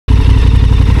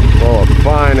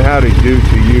howdy do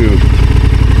to you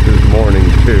this morning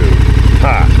too.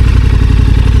 Ha!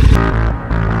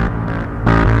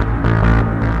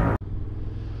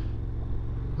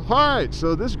 Alright,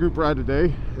 so this group ride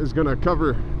today is going to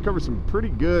cover some pretty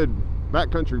good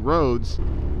backcountry roads.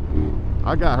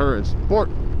 I got her in sport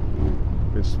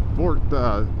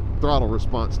throttle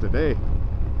response today.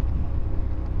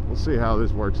 We'll see how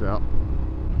this works out.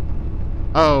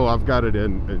 Oh, I've got it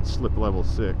in slip level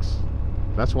 6.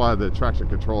 That's why the traction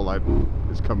control light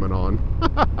is coming on.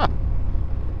 I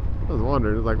was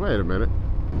wondering, it's like, wait a minute.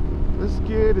 Let's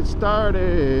get it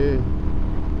started.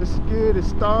 Let's get it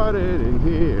started in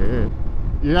here.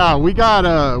 Yeah, we got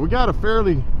a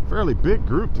fairly big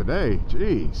group today.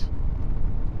 Jeez.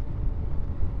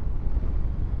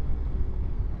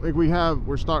 I think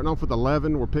we're starting off with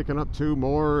 11. We're picking up 2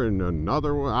 more and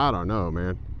another one. I don't know,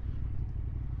 man.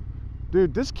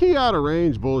 Dude, this key out of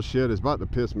range bullshit is about to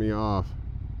piss me off.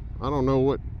 I don't know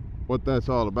what that's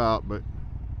all about, but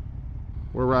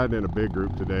we're riding in a big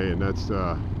group today, and that's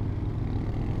I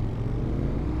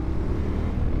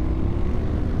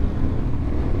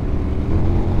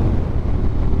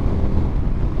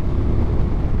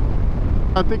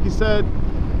think he said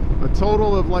a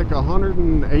total of like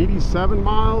 187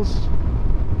 miles.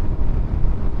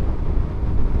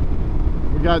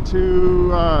 We got two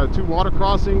water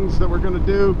crossings that we're gonna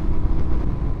do.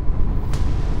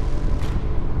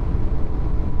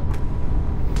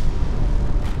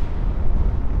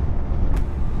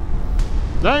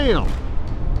 Damn!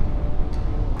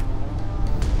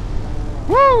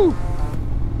 Woo!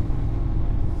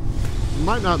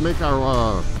 Might not make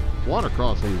our water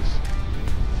crossings.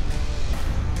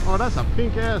 Oh, that's a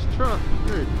pink ass truck.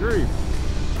 Good grief.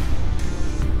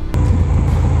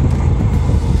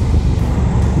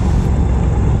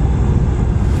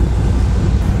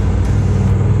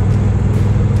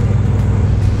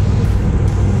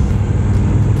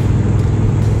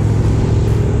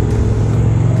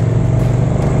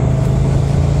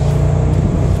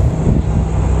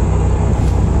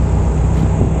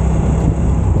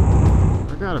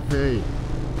 I gotta pay.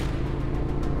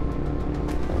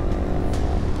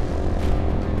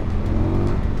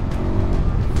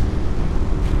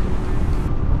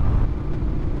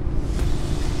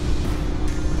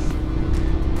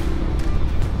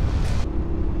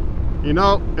 You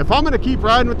know, if I'm going to keep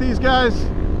riding with these guys,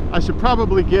 I should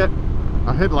probably get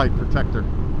a headlight protector.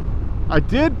 I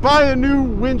did buy a new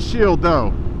windshield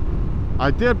though.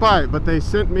 I did buy it, but they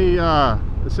sent me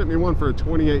one for a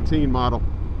 2018 model.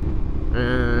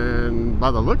 And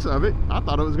by the looks of it, I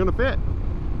thought it was going to fit.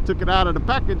 Took it out of the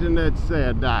package and it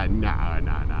said, no.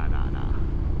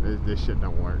 This shit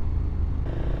don't work.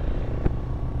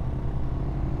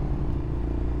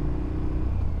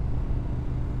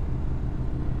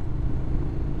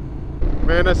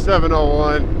 Man, that's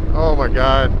 701. Oh my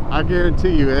God. I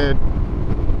guarantee you, Ed,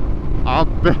 I'll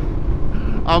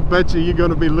bet you're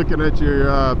gonna be looking at your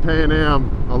Pan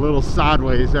Am a little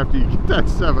sideways after you get that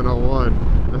 701.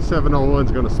 The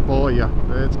 701's gonna spoil you.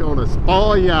 It's gonna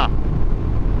spoil you.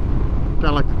 Kind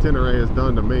of like the Tenere has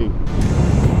done to me.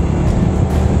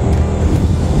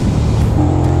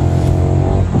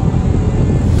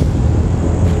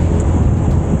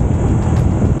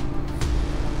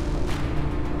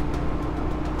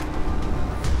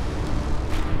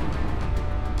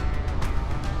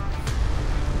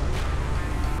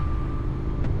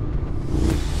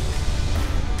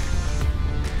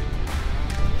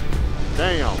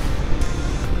 Damn,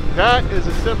 that is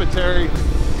a cemetery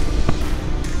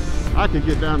I could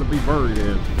get down to be buried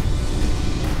in.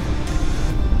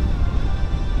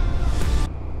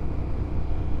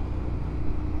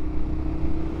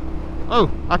 Oh,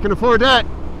 I can afford that.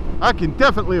 I can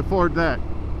definitely afford that.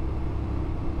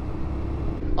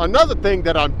 Another thing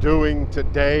that I'm doing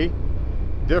today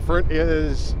different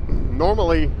is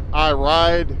normally I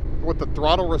ride with the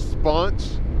throttle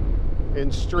response in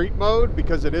street mode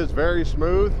because it is very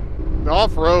smooth. The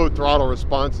off-road throttle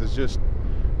response is just,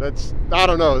 I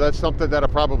don't know, that's something that I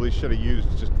probably should have used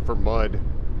just for mud,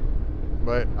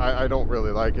 but I don't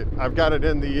really like it. I've got it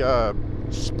in the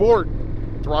sport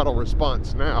throttle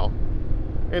response now,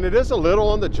 and it is a little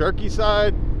on the jerky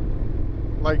side,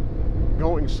 like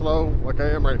going slow like I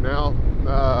am right now,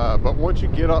 but once you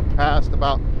get up past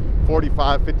about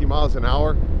 45-50 miles an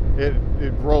hour,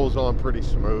 it rolls on pretty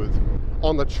smooth.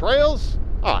 On the trails,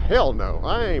 oh hell no,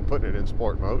 I ain't putting it in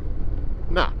sport mode.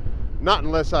 Nah, not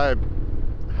unless I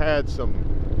had some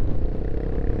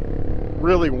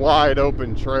really wide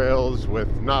open trails with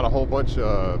not a whole bunch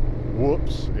of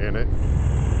whoops in it.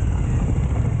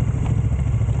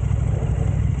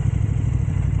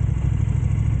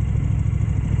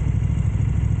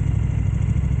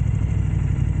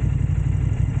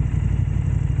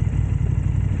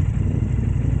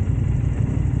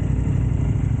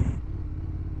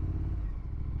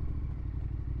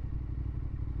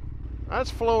 That's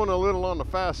flowing a little on the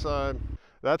fast side.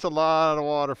 That's a lot of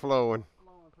water flowing.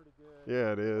 Flowing pretty good.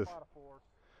 Yeah, it is. A lot of force.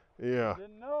 Yeah.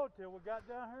 Didn't know till we got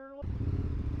down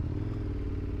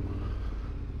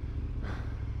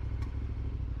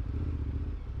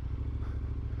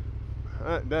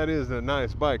here. That is a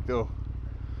nice bike though.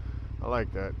 I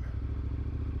like that.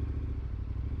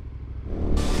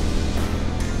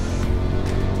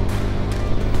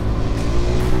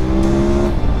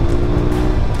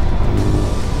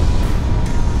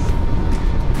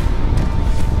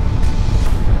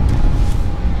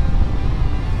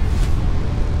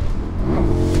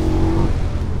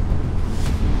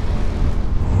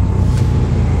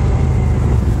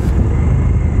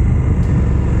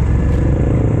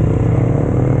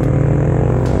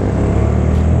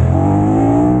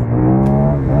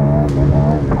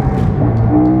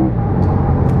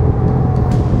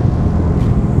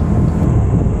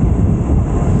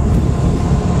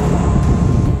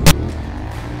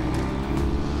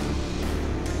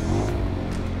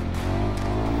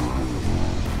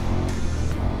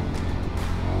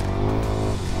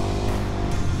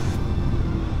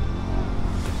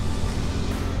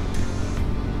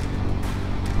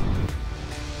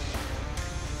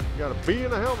 Got a bee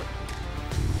in a helmet.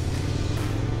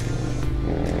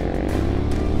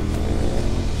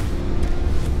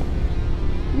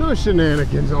 No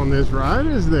shenanigans on this ride,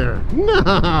 is there?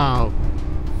 No!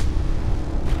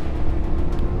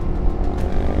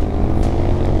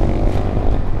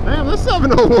 Damn, this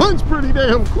 701's pretty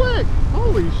damn quick.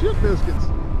 Holy shit biscuits.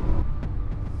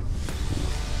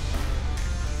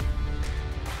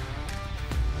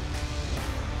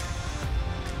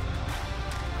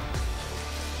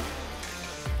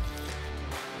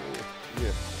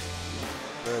 Yeah,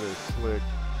 that is slick.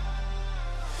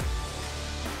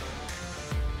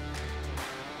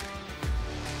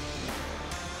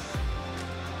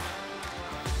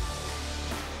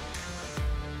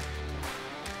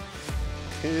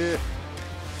 Yeah.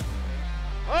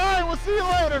 All right, we'll see you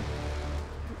later.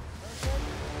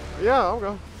 Yeah, I'll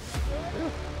go. Yeah.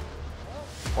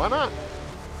 Why not?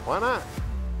 Why not?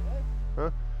 Huh?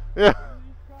 Yeah.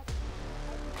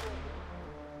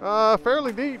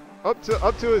 Fairly deep, up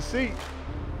to his seat.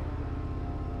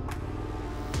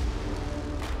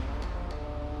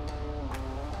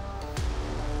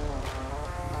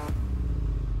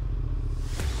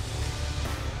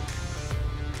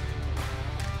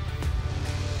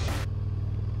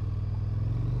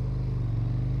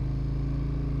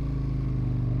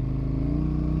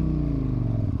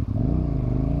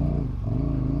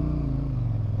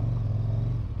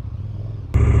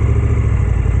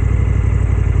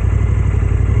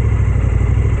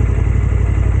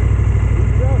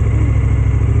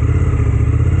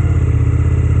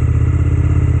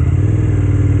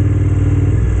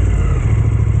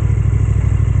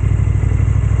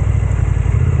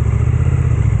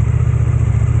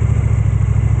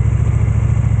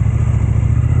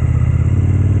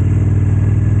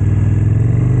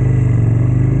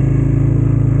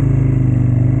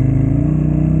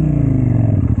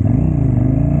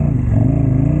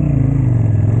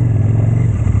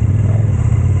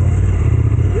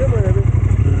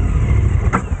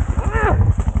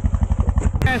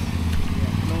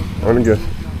 Running good.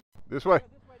 This way.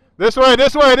 This way,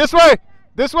 this way, this way,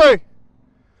 this way,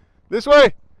 this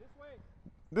way,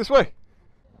 this way.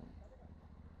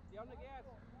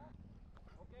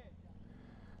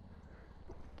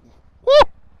 Woo!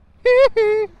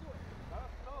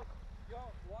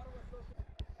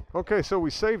 Okay, so we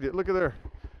saved it. Look at there.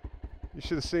 You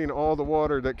should have seen all the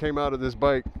water that came out of this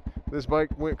bike. This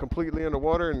bike went completely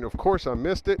underwater, and of course I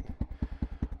missed it,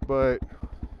 but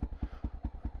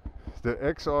the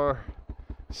XR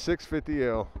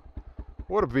 650L,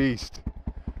 what a beast.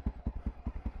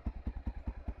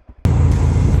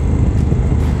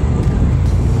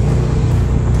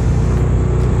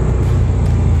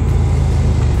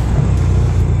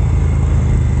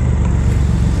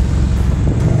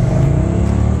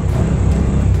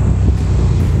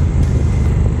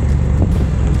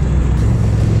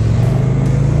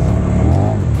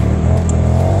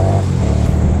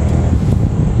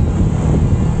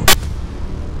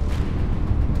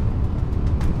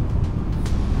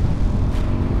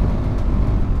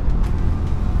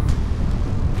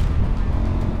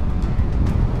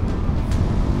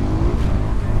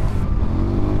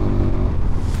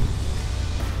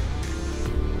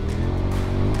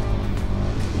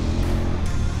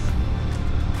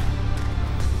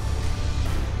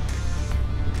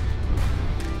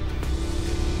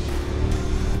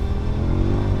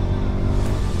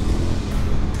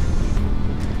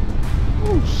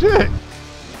 Shit!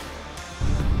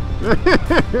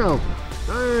 Damn!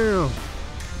 Damn!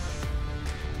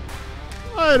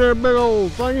 Hey there, big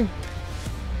old thingy.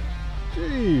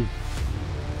 Jeez.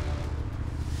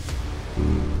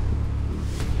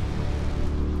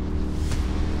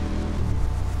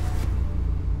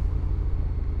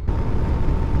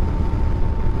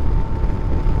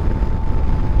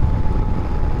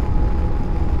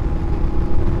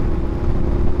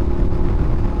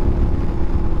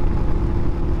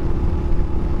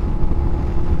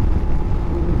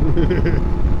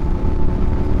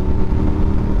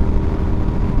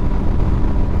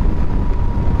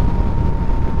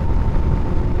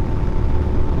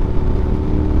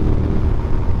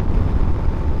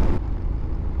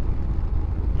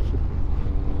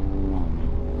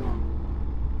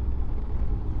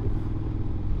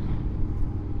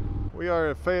 We are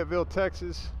in Fayetteville,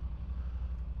 Texas.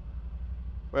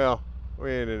 Well,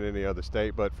 we ain't in any other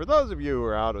state, but for those of you who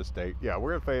are out of state, yeah,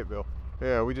 we're in Fayetteville.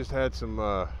 Yeah, we just had some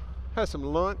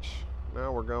lunch.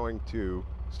 Now we're going to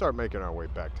start making our way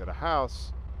back to the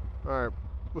house. All right,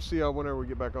 we'll see y'all whenever we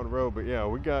get back on the road. But yeah,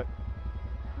 we got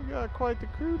quite the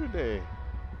crew today.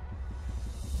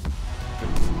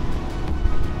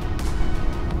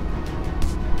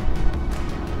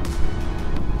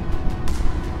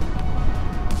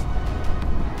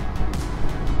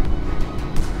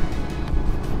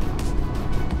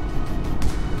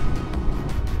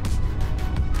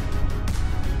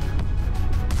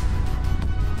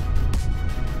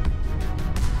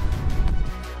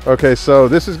 Okay, so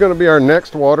this is going to be our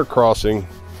next water crossing.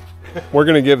 We're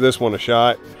going to give this one a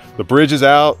shot. The bridge is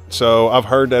out, so I've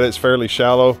heard that it's fairly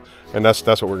shallow, and that's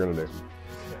what we're going to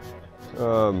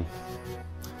do.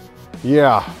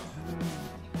 Yeah.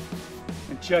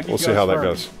 And we'll see how that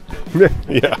goes.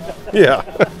 yeah.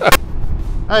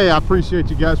 Hey, I appreciate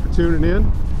you guys for tuning in.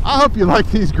 I hope you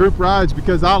like these group rides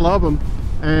because I love them,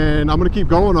 and I'm going to keep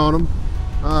going on them.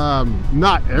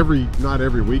 Not every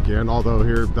weekend, although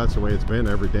here that's the way it's been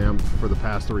for the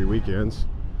past 3 weekends.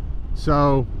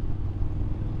 So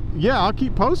yeah, I'll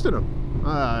keep posting them.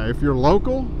 If you're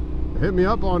local, hit me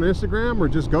up on Instagram or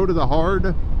just go to the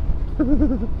hard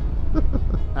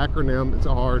acronym, it's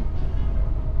a hard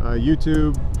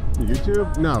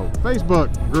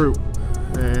Facebook group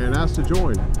and ask to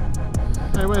join.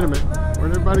 Hey, wait a minute,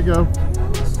 where'd everybody go?